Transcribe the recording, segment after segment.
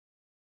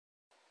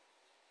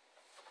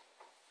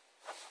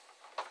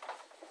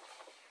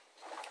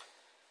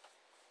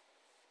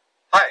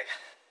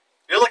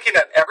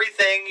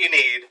you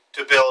need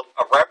to build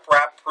a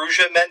RepRap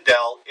Prusa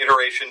Mendel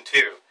Iteration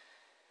 2.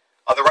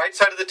 On the right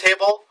side of the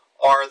table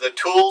are the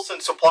tools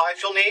and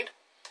supplies you'll need,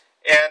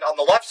 and on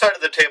the left side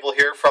of the table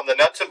here, from the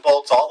nuts and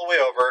bolts all the way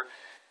over,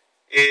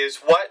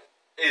 is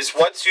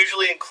what's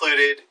usually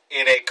included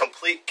in a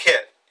complete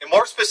kit. And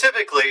more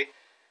specifically,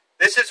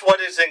 this is what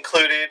is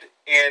included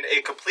in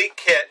a complete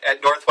kit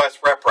at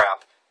Northwest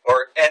RepRap,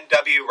 or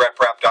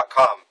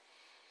nwreprap.com.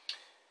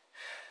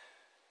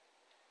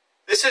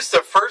 This is the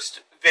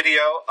first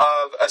video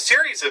of a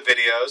series of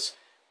videos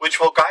which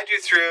will guide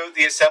you through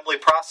the assembly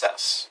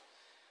process.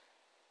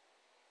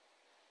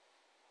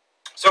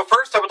 So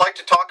first, I would like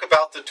to talk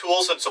about the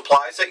tools and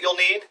supplies that you'll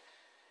need.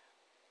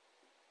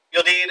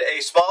 You'll need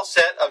a small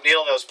set of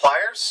needle-nose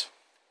pliers.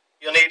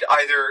 You'll need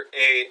either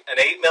an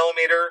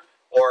 8mm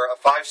or a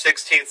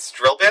 5/16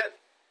 drill bit,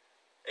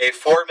 a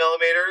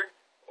 4mm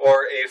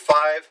or a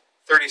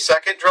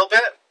 5/32 drill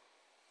bit,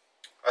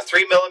 a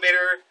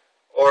 3mm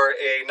or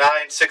a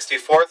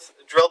 9/64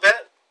 drill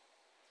bit.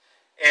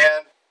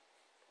 And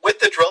with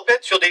the drill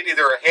bits, you'll need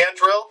either a hand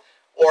drill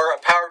or a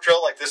power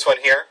drill like this one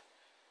here.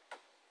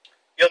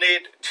 You'll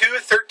need two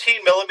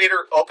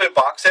 13mm open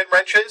box end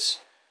wrenches.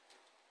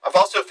 I've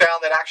also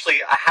found that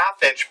actually a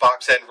 1/2"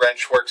 box end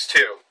wrench works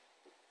too.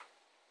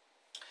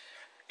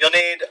 You'll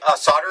need a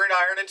soldering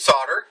iron and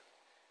solder,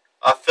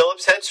 a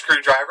Phillips head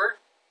screwdriver,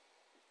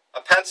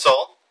 a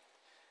pencil,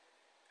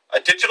 a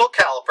digital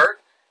caliper.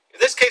 In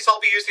this case, I'll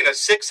be using a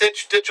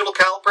 6-inch digital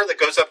caliper that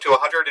goes up to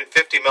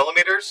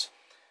 150mm.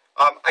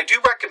 I do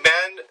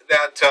recommend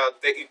that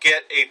you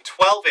get a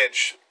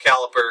 12-inch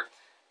caliper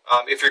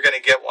if you're going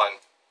to get one,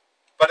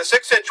 but a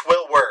 6-inch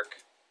will work.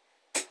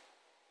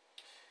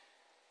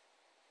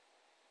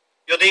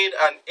 You'll need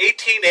an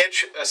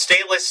 18-inch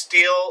stainless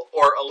steel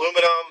or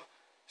aluminum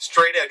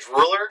straight edge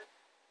ruler.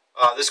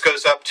 This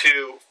goes up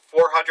to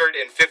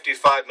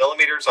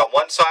 455mm on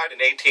one side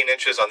and 18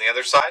 inches on the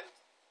other side.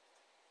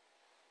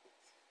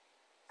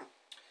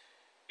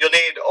 You'll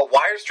need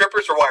wire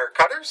strippers or wire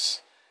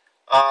cutters,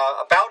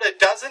 about a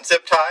dozen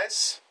zip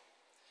ties.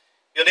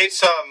 You'll need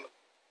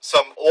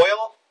some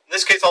oil. In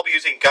this case, I'll be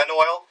using gun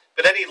oil,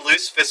 but any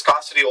loose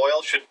viscosity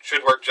oil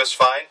should work just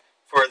fine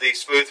for the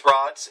smooth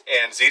rods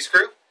and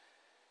Z-screw.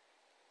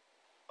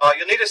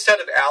 You'll need a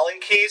set of Allen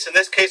keys. In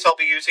this case, I'll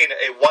be using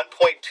a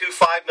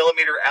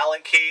 1.25mm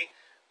Allen key,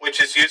 which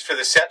is used for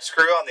the set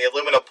screw on the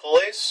aluminum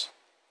pulleys,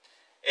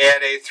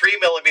 and a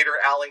 3mm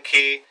Allen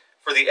key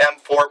for the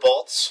M4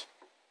 bolts.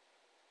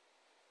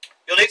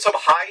 You'll need some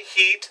high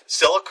heat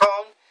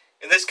silicone.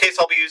 In this case,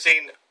 I'll be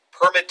using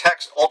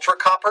Permatex Ultra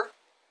Copper.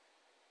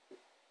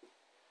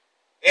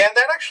 And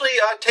that actually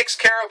takes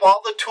care of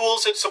all the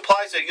tools and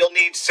supplies that you'll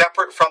need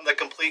separate from the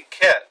complete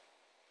kit.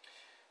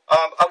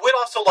 I would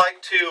also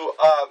like to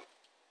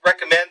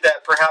recommend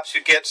that perhaps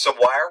you get some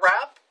wire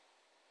wrap,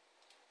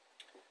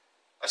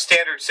 a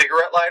standard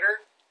cigarette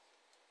lighter,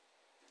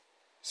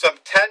 some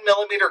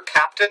 10mm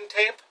Captain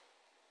tape,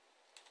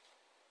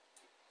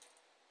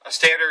 a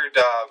standard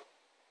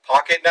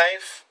pocket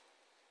knife,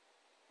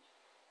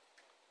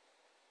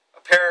 a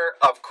pair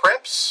of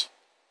crimps,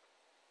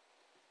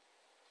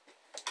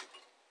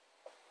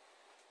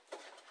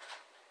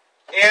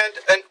 and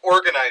an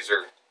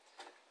organizer.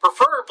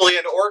 Preferably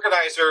an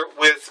organizer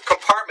with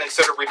compartments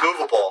that are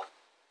removable,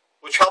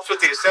 which helps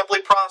with the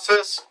assembly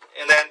process,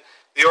 and then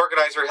the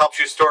organizer helps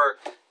you store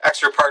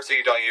extra parts that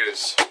you don't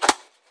use.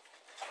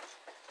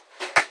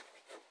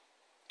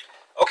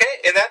 Okay,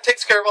 and that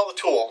takes care of all the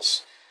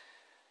tools.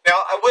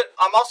 Now,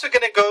 I'm also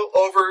going to go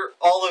over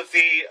all of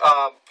the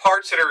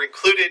parts that are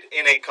included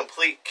in a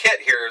complete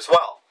kit here as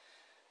well.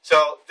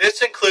 So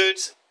this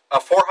includes a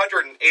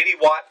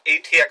 480-watt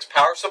ATX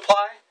power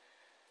supply,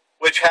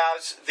 which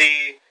has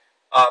the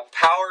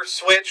power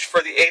switch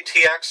for the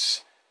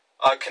ATX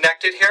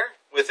connected here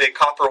with a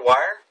copper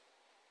wire.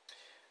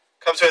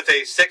 Comes with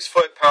a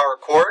 6-foot power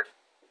cord.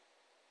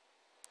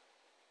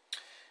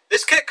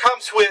 This kit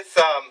comes with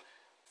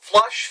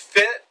flush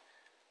fit,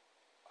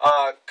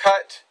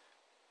 cut,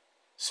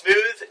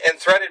 smooth, and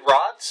threaded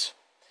rods.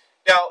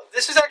 Now,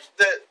 this is actually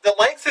the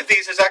length of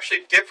these is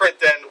actually different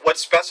than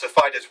what's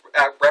specified as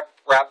at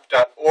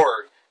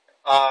reprap.org.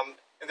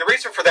 And the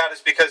reason for that is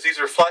because these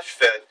are flush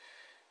fit.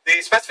 The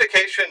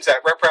specifications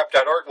at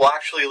RepRap.org will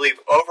actually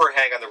leave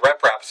overhang on the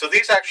RepRap, so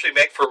these actually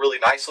make for a really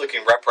nice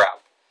looking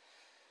RepRap.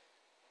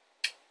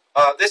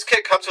 This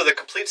kit comes with a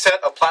complete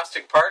set of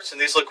plastic parts,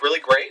 and these look really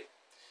great.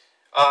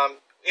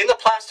 In the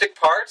plastic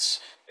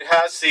parts, it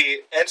has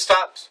the end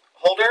stop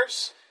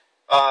holders,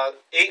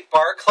 8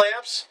 bar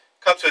clamps,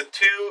 comes with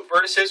 2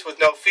 vertices with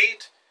no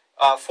feet,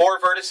 4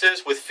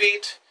 vertices with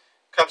feet,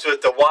 comes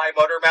with the Y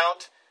motor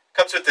mount,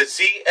 comes with the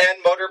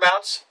ZN motor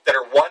mounts that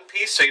are one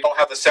piece, so you don't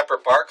have the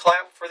separate bar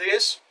clamp for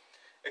these.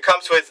 It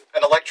comes with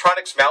an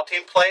electronics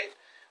mounting plate,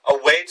 a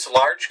Wade's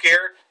large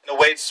gear, and a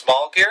Wade's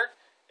small gear.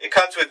 It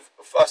comes with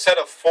a set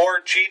of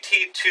 4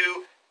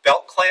 GT2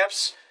 belt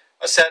clamps,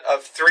 a set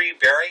of 3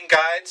 bearing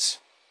guides.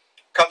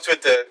 Comes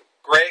with the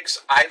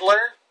Greg's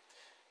idler,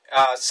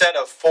 a set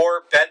of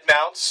 4 bed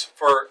mounts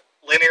for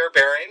linear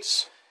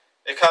bearings.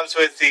 It comes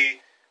with the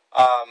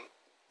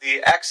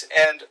the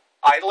X-end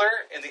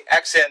idler and the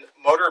X-end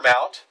motor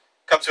mount.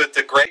 Comes with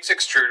the Gregg's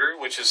extruder,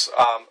 which is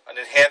an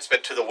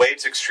enhancement to the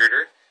Wade's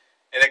extruder.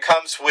 And it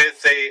comes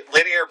with a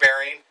linear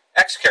bearing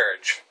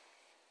X-carriage.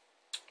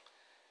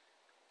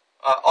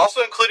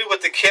 Also included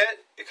with the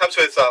kit, it comes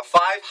with 5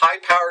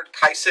 high-powered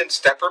Kaizen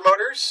stepper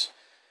motors.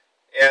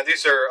 And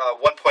these are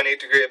 1.8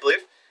 degree, I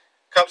believe.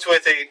 Comes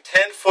with a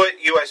 10-foot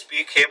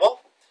USB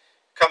cable.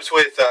 Comes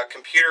with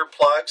computer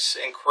plugs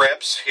and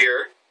crimps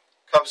here.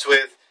 Comes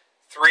with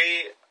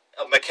 3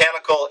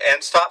 mechanical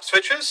end stop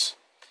switches.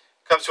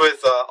 Comes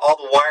with all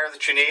the wire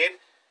that you need.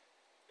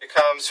 It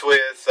comes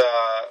with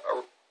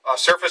a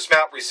surface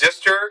mount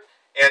resistor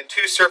and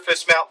 2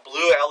 surface mount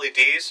blue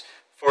LEDs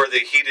for the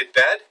heated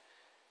bed.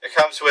 It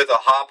comes with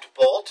a hobbed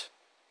bolt.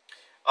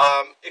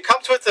 It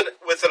comes with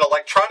an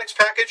electronics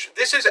package.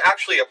 This is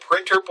actually a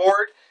printer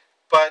board,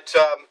 but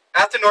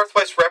at the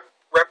Northwest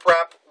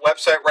RepRap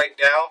website right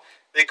now,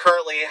 they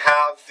currently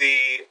have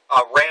the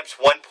Ramps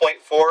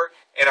 1.4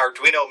 and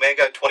Arduino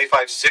Mega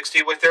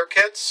 2560 with their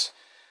kits.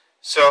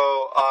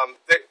 So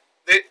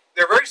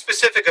they're very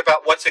specific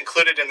about what's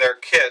included in their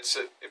kits.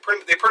 They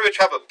pretty much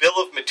have a bill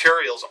of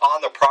materials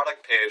on the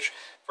product page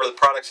for the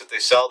products that they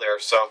sell there.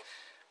 So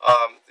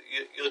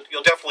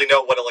you'll definitely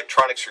know what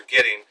electronics you're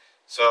getting.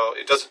 So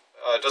it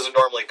doesn't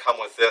normally come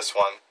with this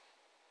one.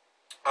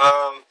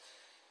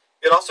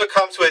 It also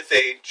comes with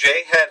a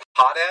J-head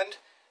hot end,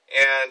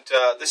 and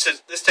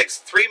this takes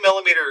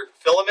 3mm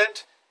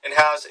filament and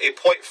has a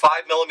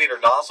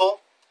 0.5mm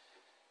nozzle.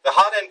 The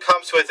hot end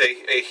comes with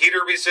a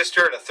heater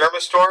resistor and a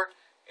thermistor,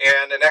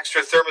 and an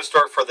extra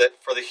thermistor for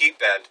the heat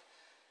bed.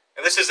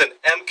 And this is an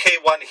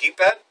MK1 heat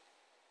bed,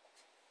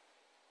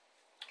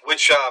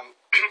 which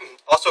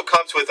also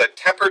comes with a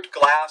tempered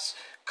glass,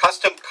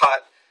 custom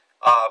cut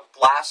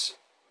glass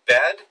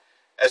bed,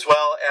 as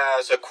well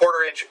as a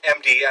 1/4-inch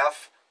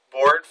MDF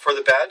board for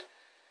the bed.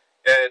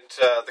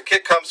 The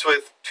kit comes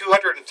with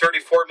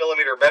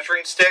 234mm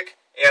measuring stick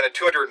and a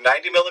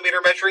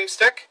 290mm measuring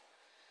stick.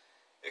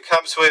 It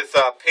comes with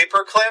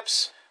paper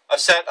clips, a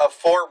set of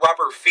 4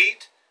 rubber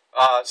feet,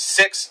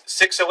 6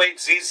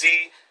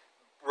 608ZZ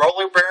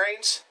roller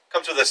bearings.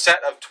 Comes with a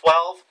set of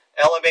 12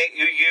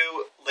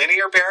 LM8UU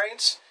linear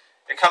bearings.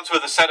 It comes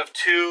with a set of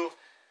 2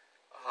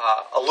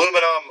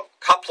 aluminum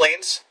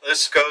couplings.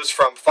 This goes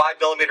from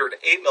 5mm to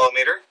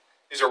 8mm.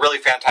 These are really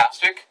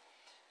fantastic.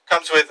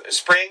 Comes with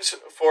springs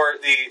for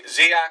the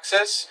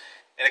Z-axis,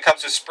 and it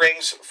comes with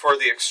springs for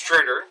the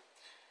extruder.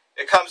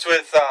 It comes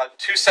with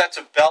 2 sets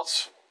of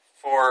belts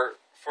for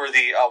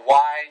the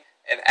Y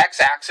and X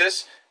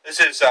axis. This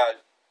is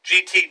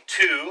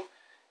GT2,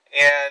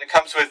 and it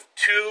comes with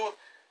 2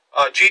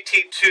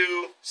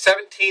 GT2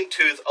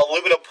 17-tooth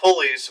aluminum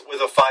pulleys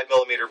with a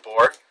 5mm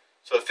bore,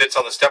 so it fits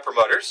on the stepper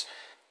motors.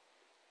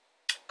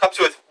 Comes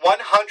with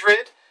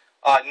 100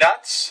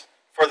 nuts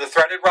for the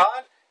threaded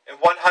rod and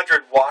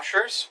 100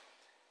 washers.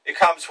 It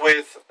comes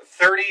with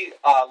 30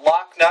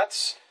 lock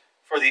nuts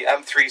for the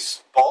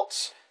M3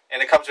 bolts,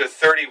 and it comes with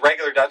 30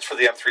 regular nuts for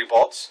the M3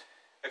 bolts.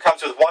 It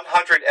comes with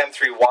 100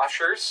 M3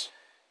 washers.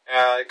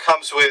 It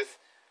comes with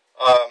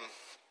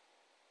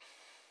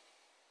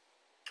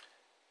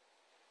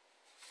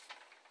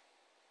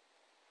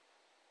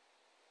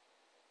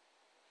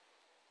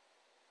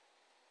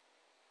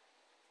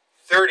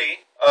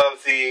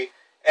of the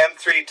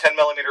M3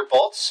 10mm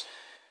bolts,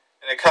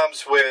 and it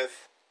comes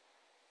with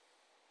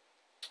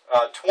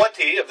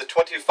 20 of the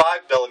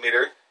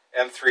 25mm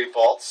M3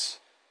 bolts,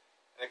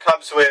 and it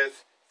comes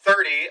with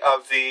 30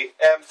 of the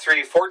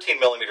M3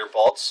 14mm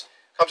bolts.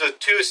 It comes with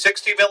 2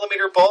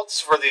 60mm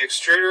bolts for the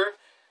extruder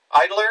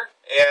idler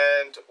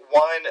and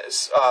 1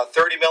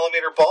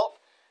 30mm bolt.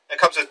 And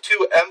it comes with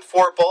 2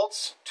 M4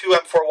 bolts, 2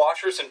 M4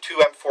 washers, and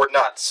 2 M4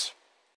 nuts.